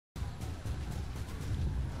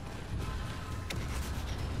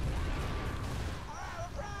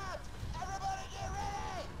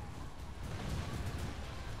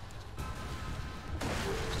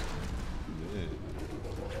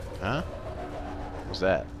What's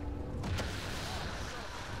that?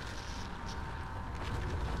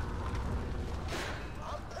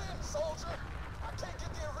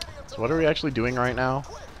 So what are we actually doing right now?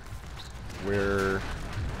 Where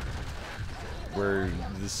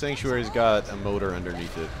the sanctuary's got a motor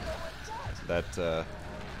underneath it that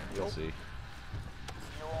you'll see. You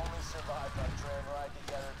only survived our train ride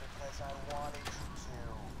together because I wanted you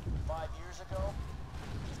to. 5 years ago?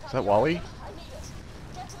 Is that Wally? I need it.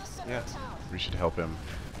 Get to the center Yeah. of town. We should help him.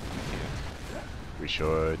 We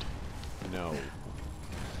should. No. There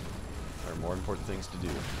are more important things to do.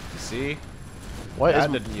 You see? What That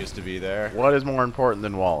is didn't used to be there. what is more important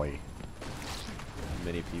than Wally?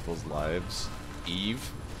 Many people's lives.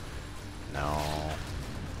 Eve. No.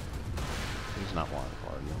 He's not more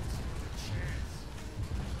important.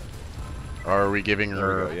 Or are we giving There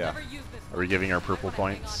we her? go, yeah. Are we giving her purple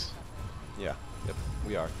points Yeah. Yep.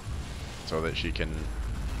 We are. so that she can do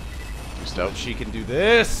So stuff? that she can do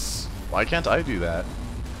this. Why can't I do that?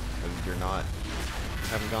 Because you're not.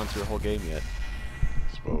 Haven't gone through a whole game yet.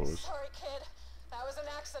 I suppose. Sorry, kid. That was an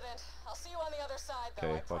accident. I'll see you on the other side, though.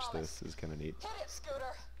 Okay, I watch promise. this. This is kind of neat. Hit it,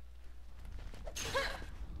 Scooter.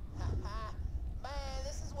 Man,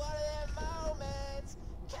 this is one of them moments.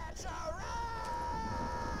 Catch a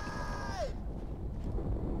ride!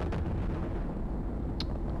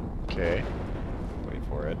 Okay. Wait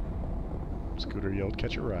for it. Scooter yelled,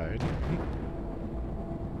 "Catch a ride."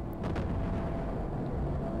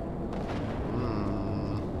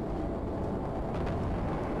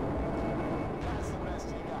 That's the best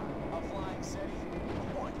you got. A flying city,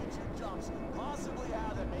 one to two jumps, possibly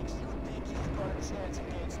out that makes you think you've got a chance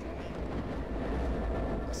against me.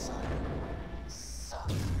 Son.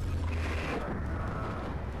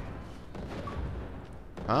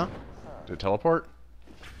 Huh? Did it teleport?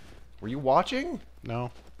 Were you watching?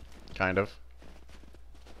 No. Kind of.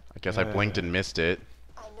 I guess I blinked and missed it.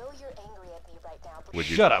 I know you're angry at me right now, but Would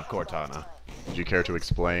you- Shut up, Cortana. Would you care to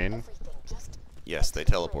explain? everything just Yes, they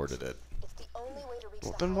teleported it. it's the only way to reach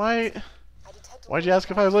Well, the then highway. why? I detected Why'd you ask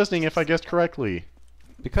if I was listening if I guessed correctly?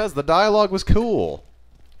 Because the dialogue was cool.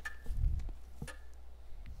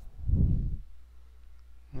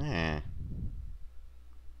 Eh.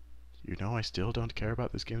 You know I still don't care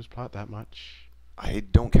about this game's plot that much. I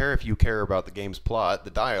don't care if you care about the game's plot.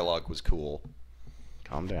 The dialogue was cool.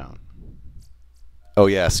 Calm down. Oh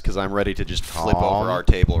yes, because I'm ready to just flip Calm. over our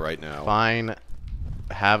table right now. Fine.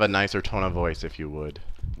 Have a nicer tone of voice if you would.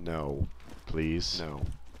 No. Please. No.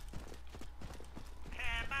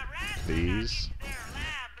 Please.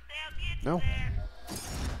 No.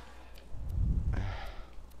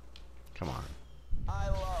 Come on. I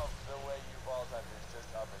love the way you vault hunters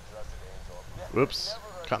just up and trusted Angel. Whoops. Never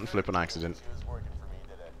heard Cut and her flip on say accident. She was working for me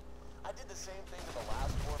today. I did the same thing to the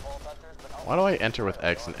last 4 vault hunters, but Why do I enter with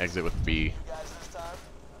X and exit with B? you guys this time?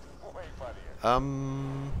 Way funnier.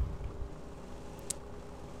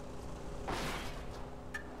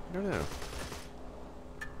 I don't know.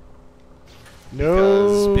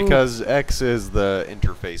 No. Because X is the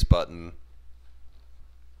interface button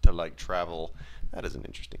to like travel. That is an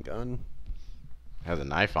interesting gun. Has a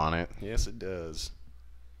knife on it. Yes, it does.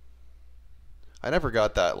 I never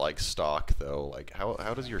got that like stock though. Like how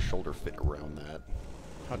does your shoulder fit around that?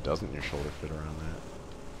 How doesn't your shoulder fit around that?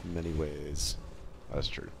 In many ways. That's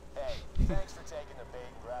true. Hey, thanks for taking the bait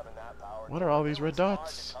and grabbing that power. What are all these red It was hard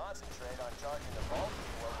dots? to concentrate on charging the vault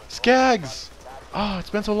before with Skags! Oh, it's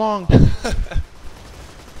been so long.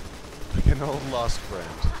 Like an old lost friend.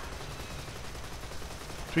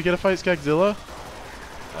 Should we get a fight, Skagzilla?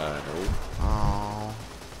 No. Oh.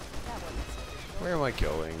 Where am I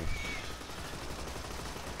going?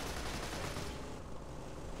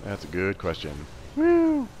 That's a good question.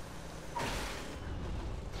 Woo!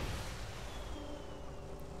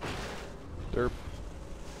 Derp.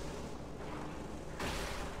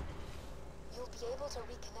 You'll be able to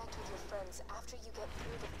reconnect with your friends after you get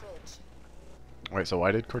through the bridge. Wait, so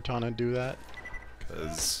why did Cortana do that?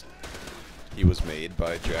 Because he was made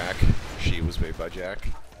by Jack. She was made by Jack.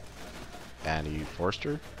 And he forced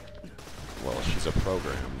her? Well, she's a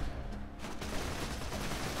program.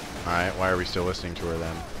 Alright, why are we still listening to her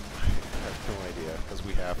then? I have no idea, because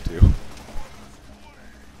we have to.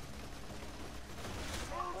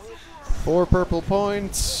 4 purple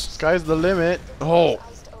points. Sky's the limit. Oh!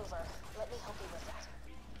 Iced over. Let me help you with that.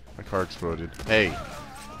 My car exploded. Hey!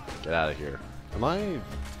 Get out of here. Am I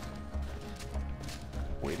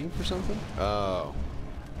waiting for something? Oh.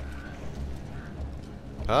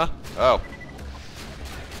 Huh? Oh.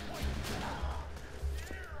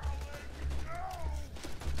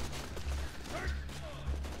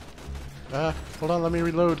 Hold on, let me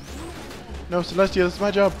reload. No, Celestia, this is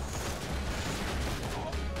my job.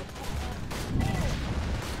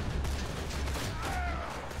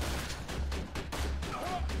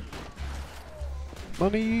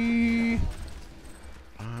 Money!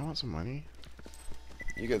 I want some money.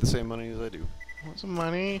 You get the same money as I do. I want some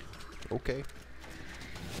money. Okay.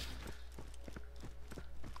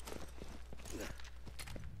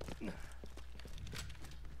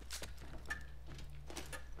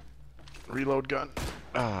 Reload gun.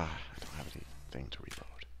 Ah, I don't have anything to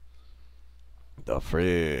reload. The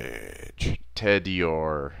fridge.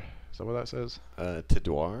 Tedior. Is that what that says?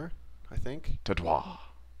 Tidwar, I think. Tedwa.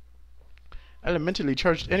 Elementally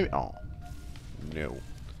charged enemy. Oh. No.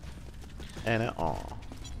 And oh.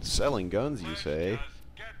 Selling guns, you say?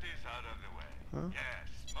 Get this out of the way. Huh?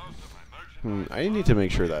 Yes, most of my merchandise I need to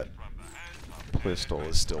make sure that from the hands of pistol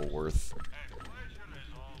is still worth. inflation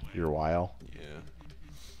is always Your while.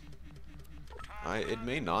 Yeah. It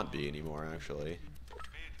may not be anymore, actually. bid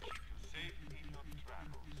keep you safe in your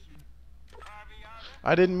travels. Traviata,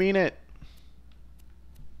 I didn't mean it.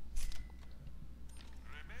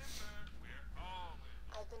 remember, we're always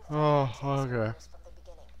I've been Oh, following these okay. rumors from the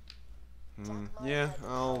beginning. Jack Mine Yeah, had the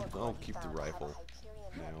I'll power keep the found to have a rifle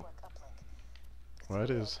Hyperion now. network uplink. What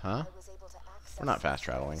Through is, it, huh? I was able to access We're not fast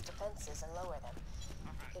the traveling. defenses and lower them.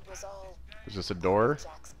 It was all Is this a door?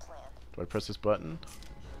 Jack's plan. Do I press this button?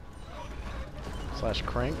 Slash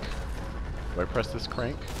crank? Do I press this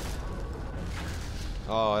crank?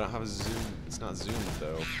 Oh, I don't have a zoom. It's not zoomed,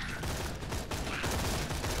 though.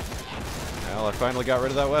 Well, I finally got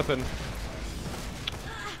rid of that weapon.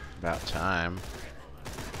 About time.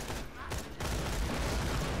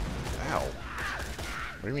 Ow.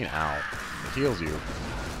 What do you mean, ow? It heals you.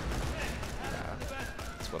 Yeah.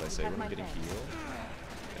 That's what I say when I'm getting healed.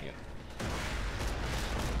 Dang it.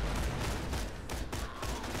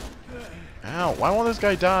 Ow, why won't this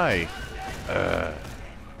guy die?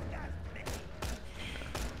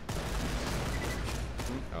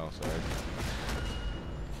 Oh, sorry.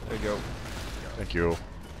 There you go. Thank you.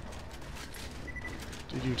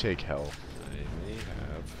 Did you take health? I may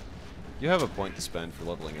have. You have a point to spend for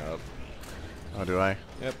leveling up. Oh, do I?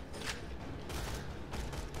 Yep.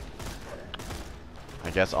 I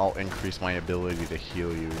guess I'll increase my ability to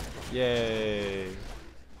heal you. Yay.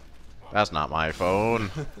 That's not my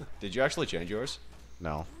phone. Did you actually change yours?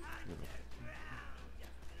 No.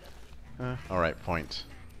 Alright, point.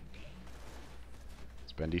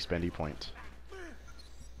 Spendy, spendy, point.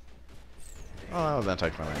 Oh, that was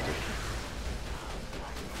anticlimactic.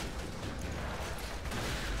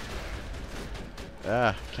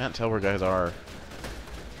 Ah, can't tell where guys are.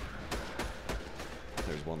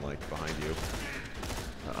 There's one like behind you.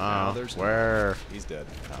 Uh-oh. there's Where? He's dead.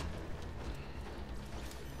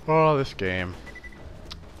 Oh, this game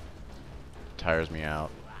tires me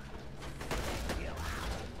out.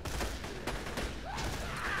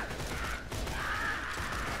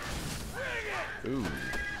 Ooh.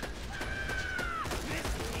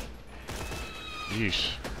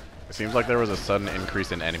 Yeesh. It seems like there was a sudden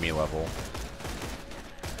increase in enemy level.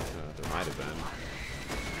 There might have been.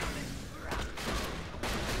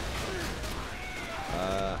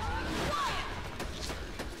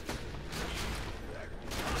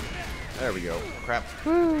 There we go. Crap.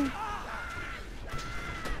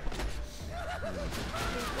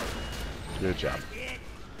 Good job.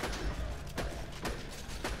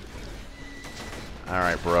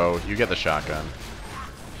 Alright, bro. You get the shotgun.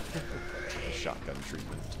 Shotgun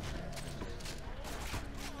treatment.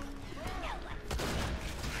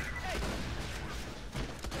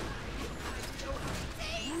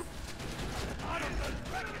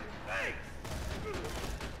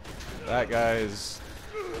 That guy's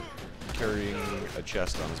carrying a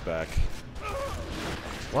chest on his back.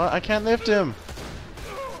 What? I can't lift him.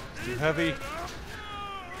 Too heavy.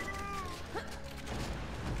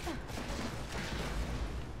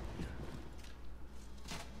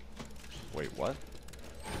 Wait, what?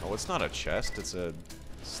 Oh, it's not a chest, it's a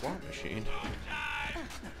slot machine.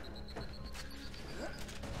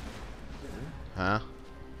 Huh?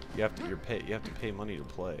 You have to pay money to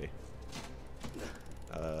play.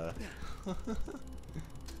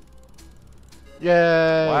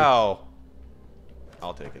 Yay! Wow.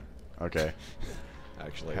 I'll take it. Okay.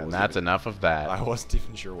 Actually, And that's enough of that. I wasn't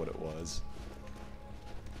even sure what it was.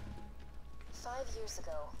 5 years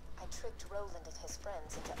ago, I tricked Roland and his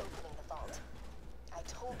friends into opening the vault. I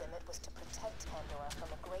told them it was to protect Pandora from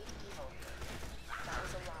a great evil. That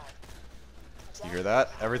was a lie. You hear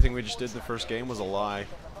that? Everything we just did in the first game was a lie.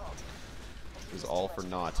 It was all for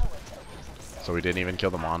naught. So we didn't even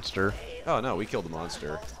kill the monster? Oh no, we killed the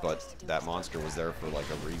monster, but that monster was there for like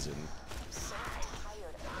a reason.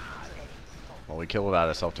 Well, we killed it out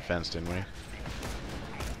of self-defense, didn't we?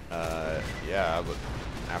 Yeah, but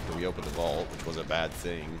after we opened the vault, which was a bad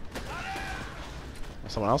thing.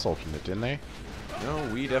 Someone else opened it, didn't they?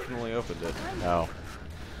 No, we definitely opened it. No.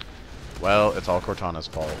 Well, it's all Cortana's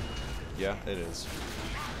fault. Yeah, it is.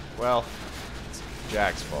 Well, it's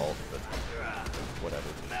Jack's fault, but whatever.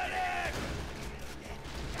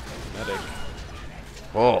 Medic.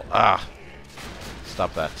 Oh, ah.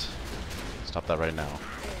 Stop that. Stop that right now.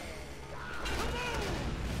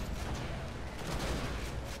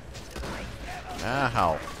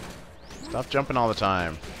 Ow. Stop jumping all the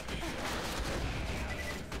time.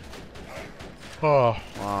 Oh,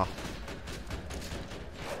 wow.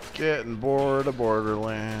 Getting bored of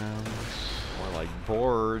Borderlands. More like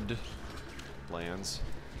bored lands.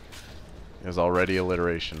 There's already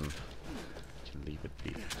alliteration. Can leave it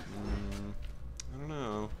be. I don't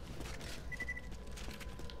know.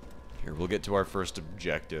 Here, we'll get to our first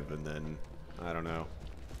objective and then, I don't know,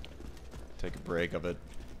 take a break of it.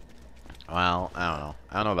 Well, I don't know.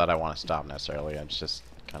 I don't know that I want to stop necessarily. I'm just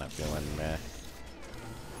kind of feeling meh.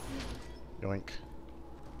 Yoink.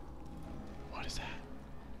 What is that?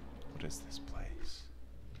 What is this place?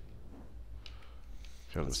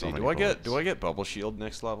 Filled with Let's so see, many do I bullets. get bubble shield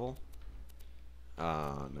next level?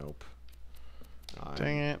 Nope.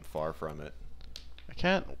 Dang I'm it. far from it. I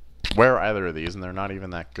can't wear either of these, and they're not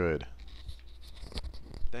even that good.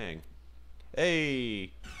 Dang.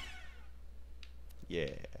 Hey!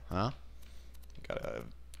 Yeah. Huh? Got a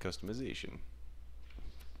customization.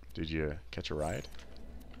 Did you catch a ride?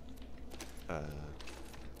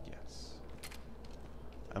 Yes.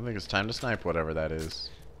 I think it's time to snipe whatever that is.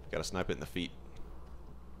 Gotta snipe it in the feet.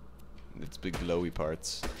 And its big glowy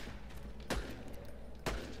parts.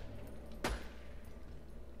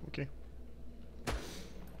 Okay.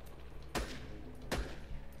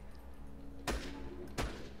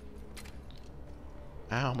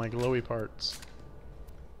 Ow, my glowy parts.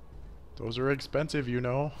 Those are expensive, you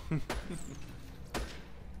know. No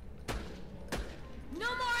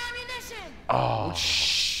more ammunition! Oh.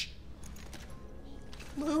 Shh!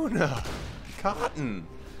 Luna! Cotton!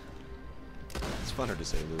 It's funner to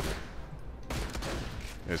say Luna.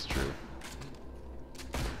 It's true.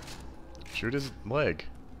 Shoot his leg.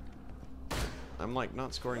 I'm like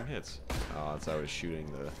not scoring hits. Oh, that's how I was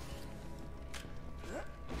shooting the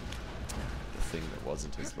thing that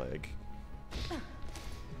wasn't his leg.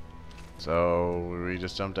 So, we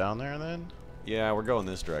just jump down there then? Yeah, we're going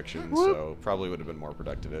this direction, so probably would have been more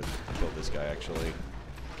productive to kill this guy actually.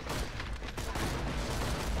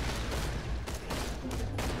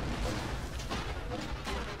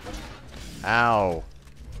 Ow.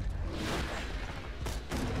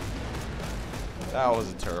 That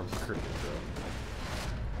was a terrible critical throw.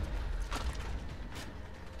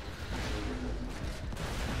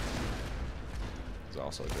 It's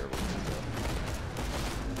also a terrible critical throw.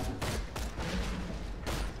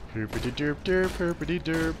 Herpity derp derp, herpity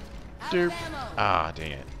derp, derp. Ah,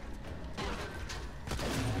 dang it.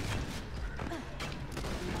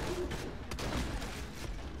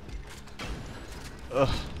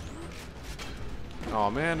 Ugh.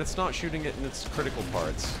 Oh man, it's not shooting it in its critical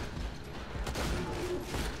parts.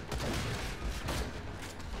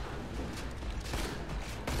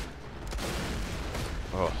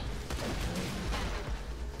 Oh.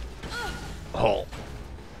 Oh.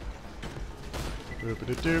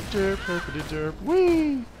 Herpity derp derp, herpity derp.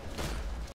 Whee!